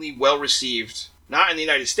surprisingly well received, not in the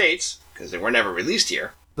United States, because they were never released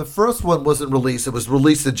here. The first one wasn't released. It was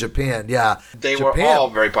released in Japan, yeah. They were all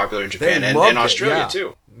very popular in Japan and Australia,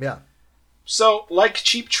 too. Yeah. So, like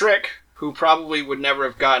Cheap Trick, who probably would never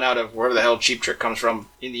have gotten out of wherever the hell Cheap Trick comes from,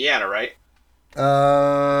 Indiana, right?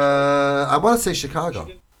 I want to say Chicago.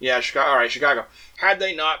 Yeah, Chicago. All right, Chicago. Had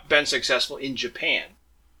they not been successful in Japan,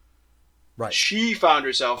 right, she found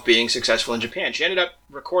herself being successful in Japan. She ended up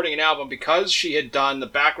recording an album because she had done the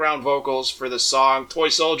background vocals for the song Toy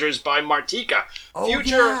Soldiers by Martika,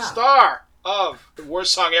 future star of the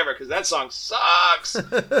worst song ever, because that song sucks.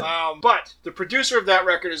 But the producer of that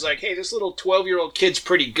record is like, hey, this little 12-year-old kid's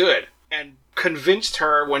pretty good, and convinced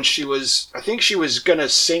her when I think she was going to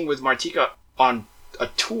sing with Martika on a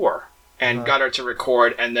tour, and got her to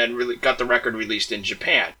record, and then really got the record released in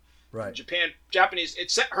Japan. Right. Japanese.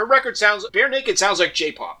 Her record sounds, Bare Naked sounds like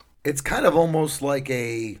J-pop. It's kind of almost like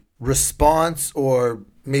a response, or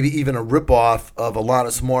maybe even a ripoff of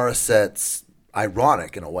Alanis Morissette's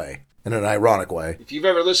Ironic in an ironic way. If you've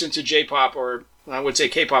ever listened to J-pop, or I would say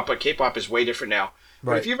K-pop, but K-pop is way different now.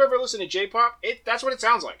 Right. But if you've ever listened to J-pop, that's what it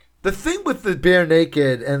sounds like. The thing with the Bare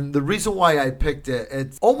Naked, and the reason why I picked it,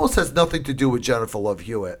 it almost has nothing to do with Jennifer Love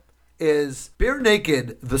Hewitt, is Bare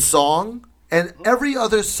Naked, the song, and every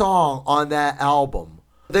other song on that album,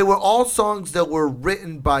 they were all songs that were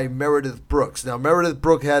written by Meredith Brooks. Now, Meredith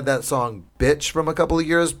Brooks had that song Bitch from a couple of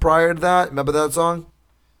years prior to that. Remember that song?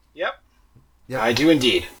 Yep. Yeah, I do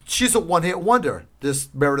indeed. She's a one-hit wonder, this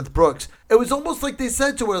Meredith Brooks. It was almost like they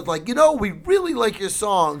said to her, like, we really like your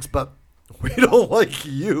songs, but we don't like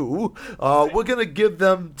you. We're going to give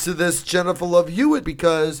them to this Jennifer Love Hewitt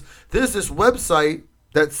because there's this website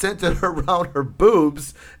that's centered around her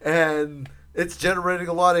boobs, and it's generating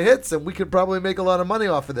a lot of hits, and we could probably make a lot of money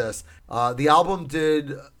off of this. The album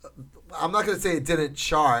did, I'm not going to say it didn't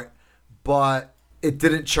chart, but it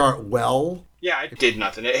didn't chart well. Yeah, it did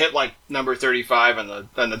nothing. It hit like number 35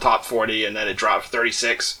 on the top 40, and then it dropped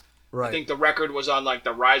 36. Right. I think the record was on like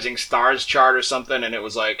the Rising Stars chart or something, and it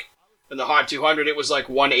was like, in the Hot 200, it was like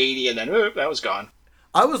 180, and then that was gone.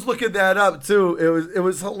 I was looking that up too. It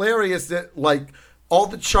was hilarious that like all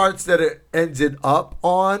the charts that it ended up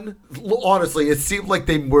on. Honestly, it seemed like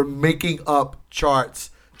they were making up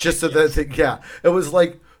charts just so that it was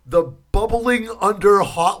like the bubbling under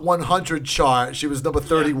Hot 100 chart. She was number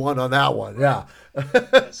 31 on that one. Yeah.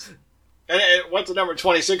 Yes. And it went to number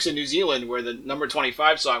 26 in New Zealand, where the number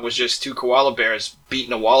 25 song was just 2 koala bears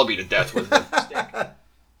beating a wallaby to death with a stick.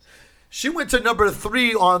 She went to number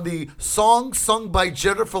 3 on the Song Sung by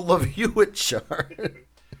Jennifer Love Hewitt chart.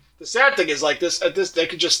 The sad thing is, like, this they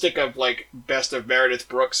could just stick a like Best of Meredith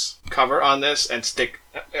Brooks cover on this and stick.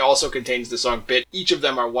 It also contains the song Bit. Each of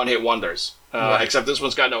them are one-hit wonders, right. Except this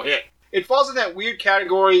one's got no hit. It falls in that weird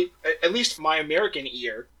category, at least my American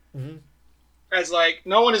ear, as like,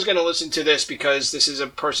 no one is going to listen to this because this is a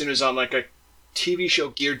person who's on like a TV show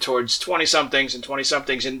geared towards 20-somethings and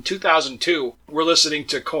 20-somethings. In 2002, we're listening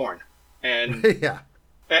to Korn and, Yeah.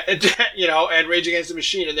 and Rage Against the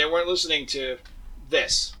Machine, and they weren't listening to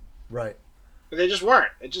this. Right. They just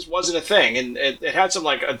weren't. It just wasn't a thing. And it had some,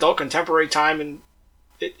 like, adult contemporary time, and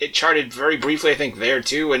it charted very briefly, I think, there,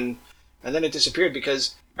 too, and then it disappeared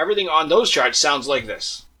because everything on those charts sounds like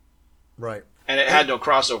this. Right. And it had no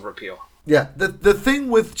crossover appeal. Yeah, the thing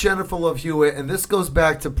with Jennifer Love Hewitt, and this goes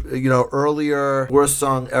back to, earlier Worst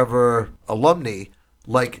Song Ever alumni,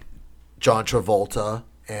 like John Travolta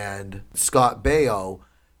and Scott Baio,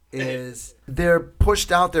 is they're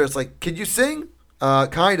pushed out there. It's like, can you sing?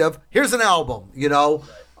 Kind of. Here's an album,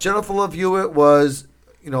 Jennifer Love Hewitt was,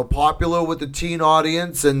 popular with the teen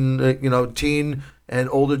audience and, teen and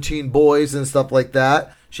older teen boys and stuff like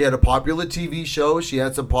that. She had a popular TV show. She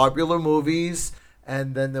had some popular movies.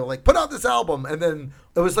 And then they're like, put out this album. And then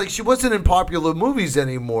it was like she wasn't in popular movies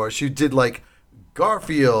anymore. She did like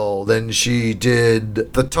Garfield, and she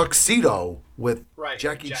did The Tuxedo with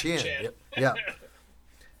Jackie Chan. Yeah.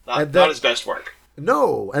 Not his best work.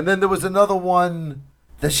 No. And then there was another one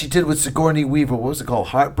that she did with Sigourney Weaver. What was it called?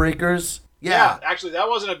 Heartbreakers? Yeah. Actually, that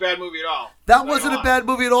wasn't a bad movie at all. That wasn't a bad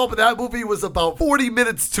movie at all, but that movie was about 40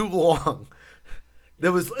 minutes too long. It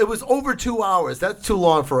was over 2 hours. That's too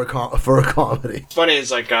long for a comedy. It's funny, it's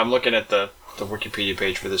like I'm looking at the Wikipedia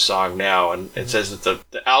page for this song now, and it says that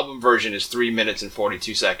the album version is 3 minutes and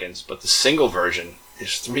 42 seconds, but the single version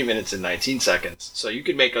is 3 minutes and 19 seconds. So you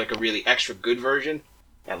could make like a really extra good version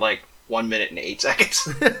at like 1 minute and 8 seconds.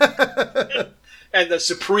 And the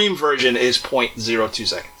Supreme version is 0.02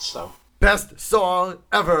 seconds. So best song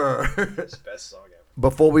ever. Best song ever.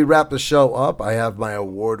 Before we wrap the show up, I have my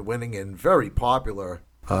award-winning and very popular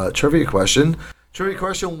trivia question. Trivia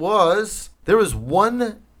question was, there is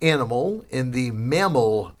one animal in the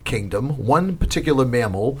mammal kingdom, one particular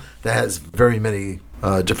mammal that has very many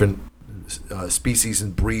different species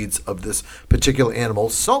and breeds of this particular animal,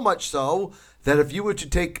 so much so that if you were to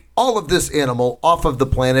take all of this animal off of the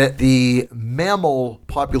planet, the mammal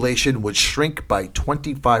population would shrink by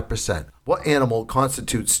 25%. What animal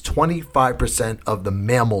constitutes 25% of the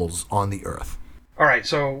mammals on the earth? All right,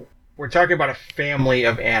 so we're talking about a family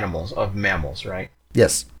of animals, of mammals, right?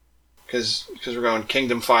 Yes. Because we're going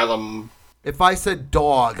kingdom, phylum. If I said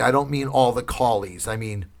dog, I don't mean all the collies. I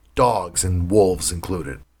mean dogs and wolves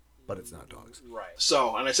included. But it's not dogs. Right.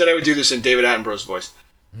 So, and I said I would do this in David Attenborough's voice.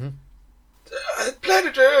 Mm-hmm.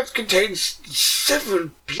 Planet Earth contains several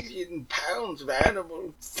billion pounds of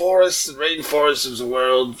animal forests and rainforests of the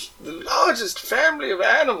world. The largest family of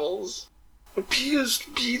animals appears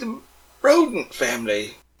to be the rodent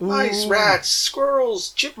family. Mice, rats, squirrels,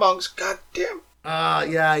 chipmunks. Goddamn.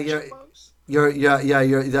 You're.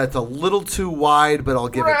 That's a little too wide, but I'll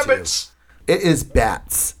give Rabbits. It to you. It is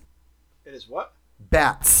bats. It is what?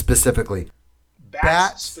 Bats specifically.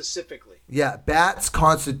 Bats specifically. Yeah, bats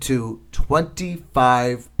constitute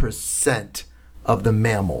 25% of the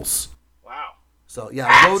mammals. Wow. So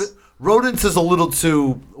yeah, rodents is a little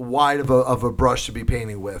too wide of a brush to be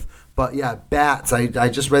painting with. But yeah, bats. I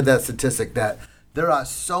just read that statistic that there are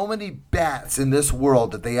so many bats in this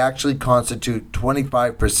world that they actually constitute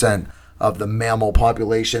 25% of the mammal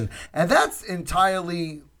population, and that's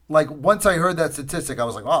entirely like once I heard that statistic, I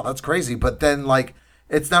was like, oh, that's crazy. But then like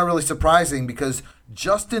it's not really surprising because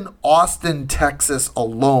just in Austin, Texas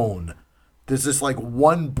alone, there's this like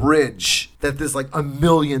one bridge that there's like 1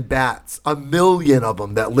 million bats, 1 million of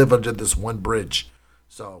them that live under this one bridge.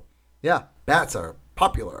 So yeah, bats are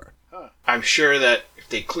popular. I'm sure that if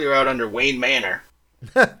they clear out under Wayne Manor,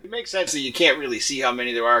 it makes sense that you can't really see how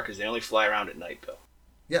many there are because they only fly around at night, Bill.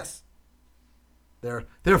 Yes. They're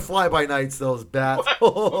fly-by-nights, those bats.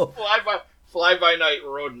 Fly-by-night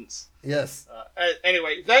rodents. Yes.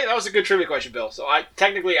 Anyway, that was a good trivia question, Bill. So I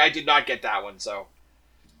did not get that one. So,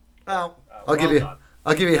 well, I'll give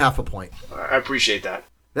you half a point. I appreciate that.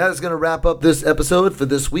 That is going to wrap up this episode for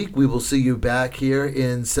this week. We will see you back here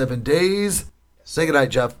in 7 days. Say goodnight,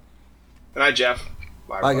 Jeff. Good night, Jeff.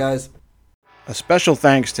 Bye, guys. A special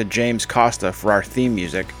thanks to James Costa for our theme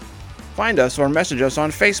music. Find us or message us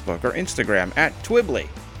on Facebook or Instagram at Twibbly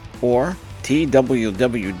or TWWWBLY.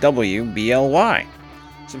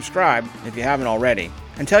 Subscribe if you haven't already,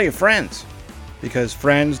 and tell your friends, because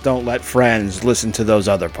friends don't let friends listen to those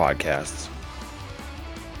other podcasts.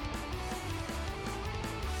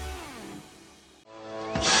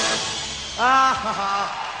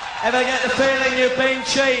 Ever get the feeling you've been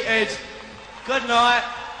cheated? Good night.